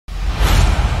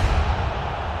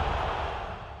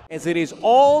As it is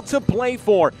all to play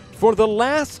for the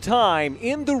last time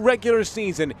in the regular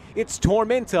season. It's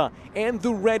Tormenta and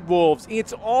the Red Wolves.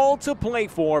 It's all to play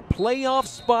for. Playoff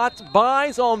spots,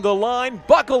 buys on the line.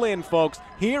 Buckle in, folks.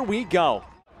 Here we go.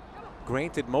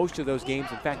 Granted, most of those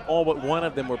games, in fact, all but one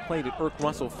of them were played at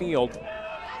Russell Field.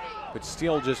 But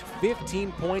still just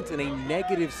 15 points and a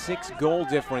 -6 goal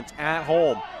difference at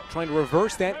home. Trying to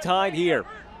reverse that tide here.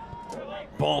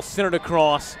 Ball centered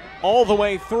across, all the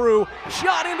way through.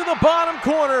 Shot into the bottom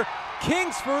corner.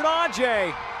 Kingsford,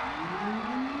 Adjei.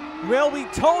 Well, we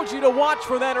told you to watch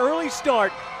for that early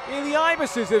start. And the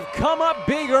Ibises have come up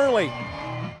big early.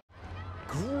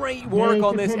 Great work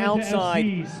on this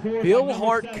outside. Bill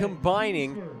Hart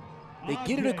combining. They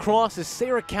get it across as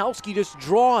Sierakowski just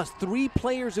draws 3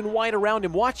 players in white around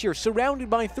him. Watch here, surrounded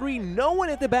by 3, no one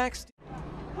at the back.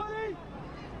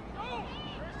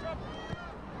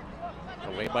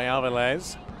 Away by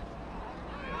Avilez.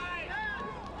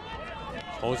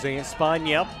 Jose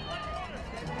Espana.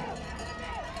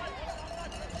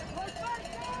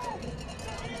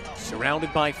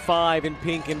 Surrounded by 5 in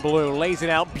pink and blue. Lays it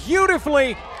out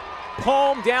beautifully.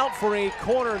 Palmed out for a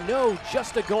corner. No,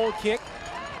 just a goal kick.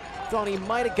 Thought he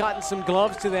might have gotten some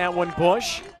gloves to that one,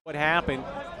 Bush. What happened?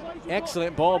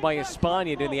 Excellent ball by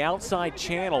Espana to the outside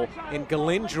channel, and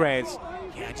Galindrez,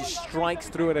 yeah, just strikes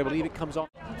through it. I believe it comes off.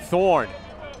 Thorn.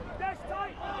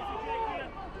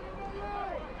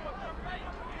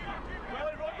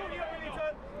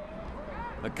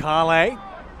 Akale.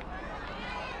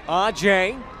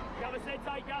 Adjei.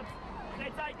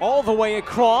 All the way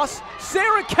across.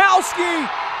 Sierakowski.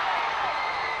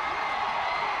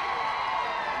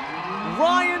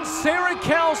 Ryan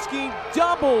Sierakowski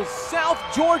doubles South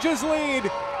Georgia's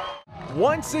lead.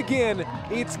 Once again,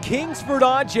 it's Kingsford,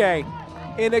 Adjei,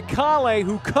 and Akale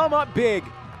who come up big.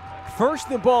 First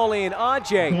the ball in,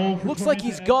 Adjei looks like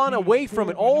he's gone away from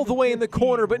it all the way in the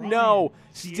corner, but no,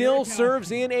 still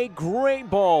serves in a great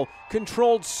ball.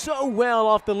 Controlled so well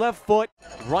off the left foot,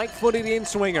 right-footed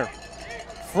in-swinger.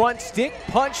 Front stick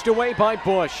punched away by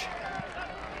Bush.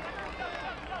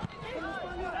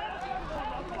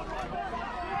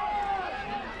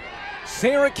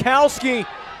 Sierakowski,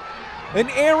 an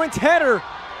errant header.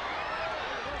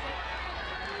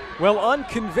 Well,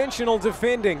 unconventional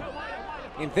defending.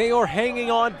 And they are hanging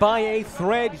on by a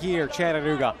thread here,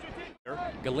 Chattanooga.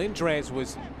 Galindrez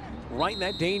was right in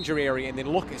that danger area, and then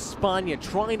look, Espana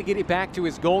trying to get it back to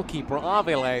his goalkeeper,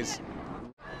 Avilez.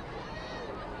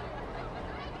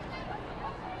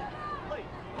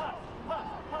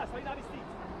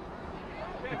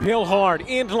 Bill Hart,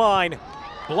 end line,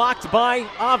 blocked by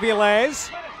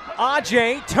Avilez.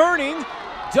 Adjei turning,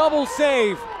 double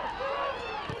save.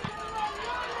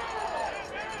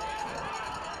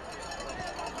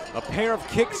 A pair of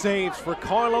kick saves for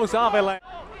Carlos Avilez.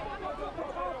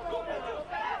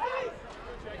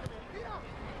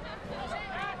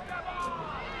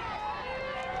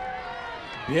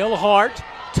 Bill Hart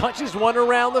touches one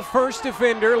around the first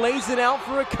defender, lays it out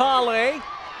for Akale.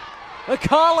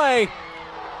 Akale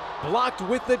blocked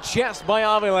with the chest by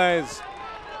Avilez.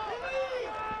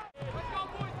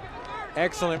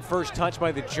 Excellent first touch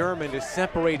by the German to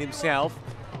separate himself.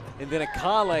 And then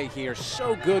Akale here,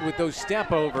 so good with those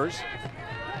step overs.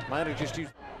 Might have just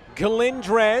used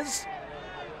Galindrez.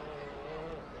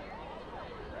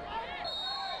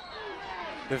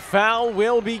 The foul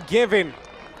will be given.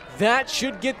 That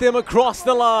should get them across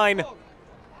the line.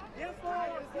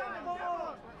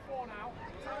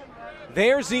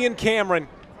 There's Ian Cameron.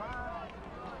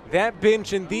 That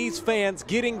bench and these fans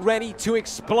getting ready to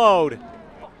explode.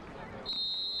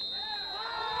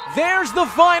 There's the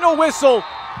final whistle.